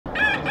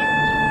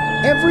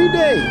every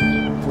day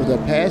for the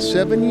past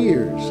 7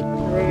 years.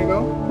 Ready to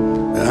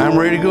go? I'm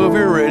ready to go if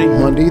you're ready.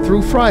 Monday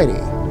through Friday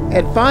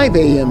at 5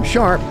 a.m.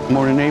 sharp.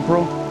 Morning,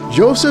 April.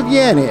 Joseph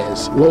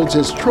Yanez loads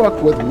his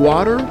truck with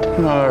water,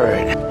 All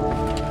right.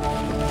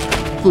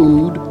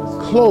 food,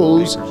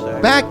 clothes,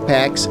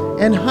 backpacks,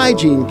 and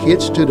hygiene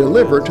kits to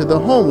deliver to the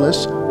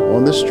homeless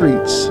on the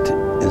streets.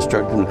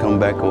 Instruct them to come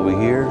back over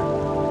here.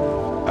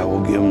 I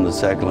will give them the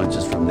sack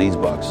lunches from these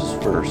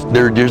boxes first.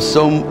 There's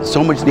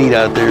so much need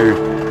out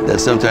there that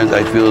sometimes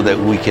I feel that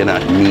we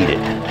cannot meet it.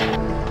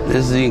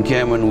 This is the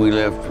encampment we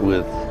left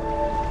with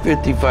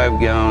 55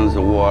 gallons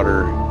of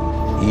water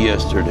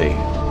yesterday.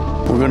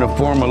 We're gonna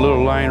form a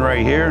little line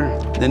right here.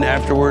 Then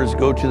afterwards,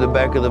 go to the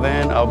back of the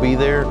van. I'll be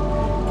there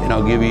and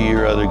I'll give you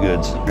your other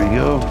goods. There you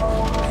go.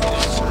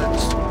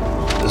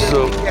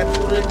 So,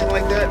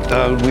 Like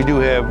that? we do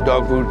have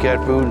dog food, cat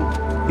food.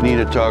 You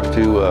need to talk to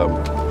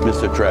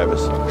Mr.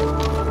 Travis.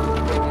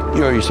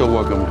 You're so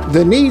welcome.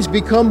 The needs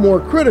become more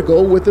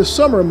critical with the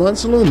summer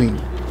months looming,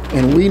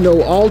 and we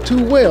know all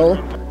too well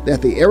that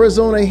the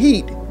Arizona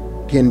heat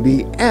can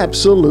be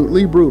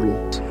absolutely brutal.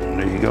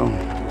 There you go.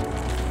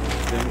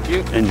 Thank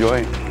you.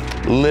 Enjoy.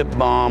 Lip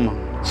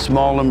balm,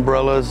 small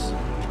umbrellas,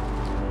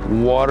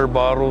 water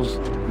bottles.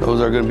 Those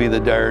are going to be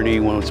the dire need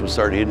once we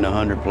start hitting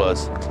 100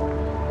 plus.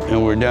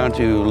 And we're down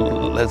to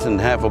less than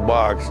half a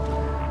box.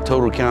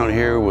 Total count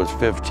here was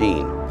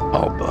 15.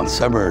 Oh,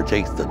 summer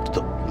takes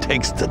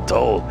the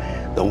toll.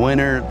 The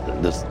winter,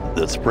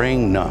 the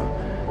spring, no.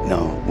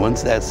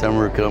 Once that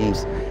summer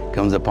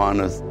comes upon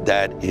us,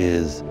 that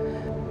is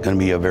going to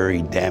be a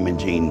very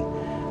damaging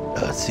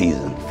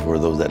season for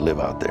those that live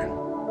out there.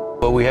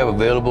 What we have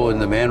available in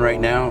the van right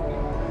now,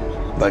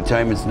 by the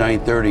time it's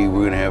 9:30,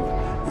 we're going to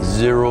have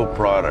 0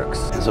 products.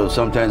 And so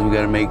sometimes we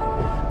got to make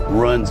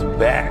runs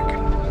back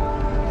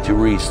to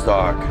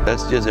restock.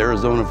 That's just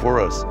Arizona for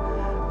us.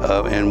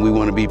 And we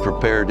want to be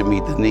prepared to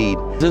meet the need.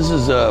 This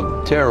is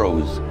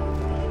Taro's.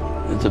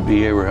 It's a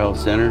behavioral health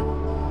center.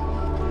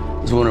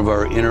 It's one of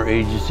our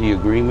interagency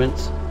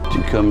agreements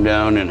to come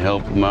down and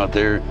help them out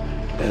there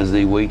as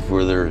they wait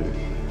for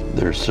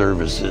their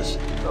services.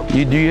 Do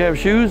you have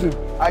shoes?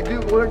 I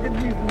do. Well, I get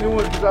these new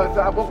ones because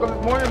I woke up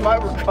this morning,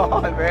 mine were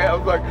gone, man. I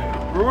was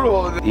like,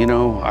 brutal. You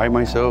know, I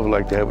myself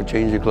like to have a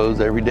change of clothes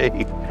every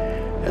day.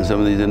 And some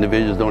of these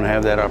individuals don't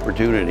have that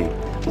opportunity.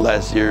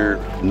 Last year,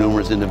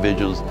 numerous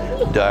individuals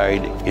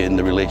died in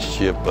the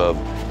relationship of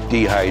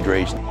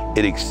dehydration.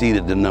 It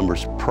exceeded the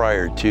numbers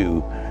prior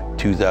to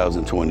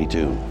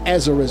 2022.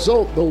 As a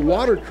result, the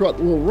water truck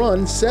will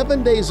run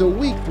 7 days a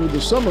week through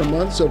the summer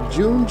months of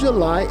June,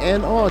 July,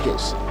 and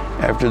August.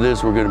 After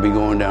this, we're going to be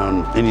going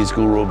down Indian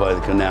School Road by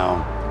the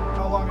canal.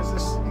 How long is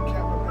this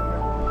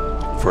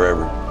encampment been here?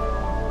 Forever.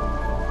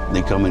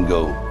 They come and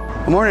go.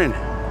 Good morning.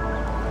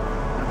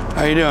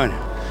 How you doing?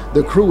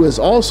 The crew is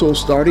also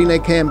starting a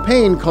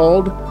campaign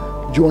called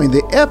Join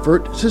the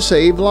Effort to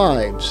Save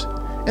Lives.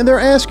 And they're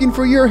asking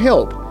for your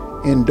help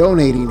in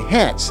donating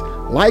hats,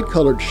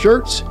 light-colored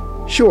shirts,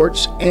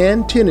 shorts,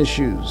 and tennis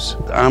shoes.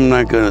 I'm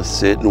not going to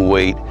sit and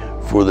wait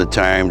for the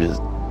time to,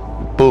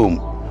 boom,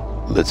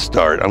 let's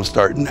start. I'm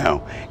starting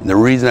now. And the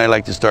reason I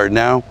like to start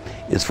now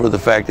is for the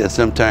fact that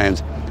sometimes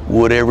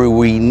whatever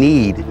we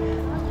need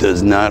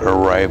does not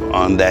arrive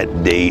on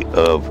that day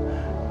of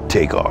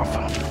takeoff.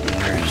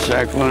 Here's your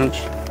sack lunch.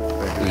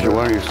 Here's your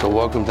water. You're so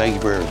welcome. Thank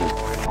you for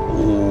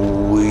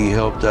everything. We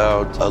helped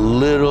out a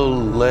little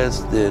less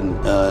than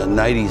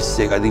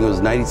 96, I think it was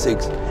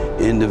 96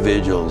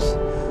 individuals.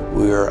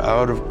 We are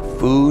out of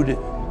food.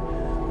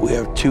 We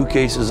have 2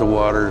 cases of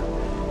water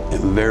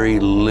and very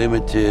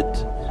limited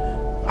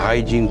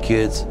hygiene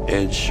kits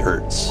and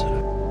shirts.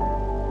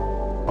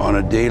 On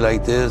a day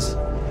like this,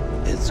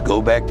 it's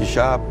go back to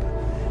shop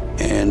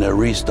and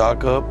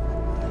restock up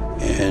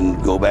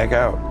and go back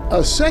out.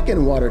 A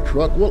second water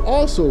truck will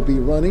also be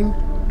running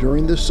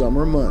during the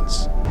summer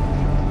months.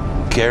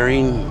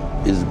 Caring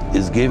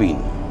is giving.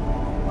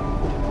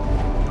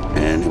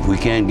 And if we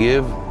can't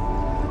give,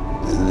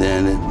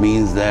 then it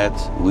means that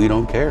we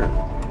don't care.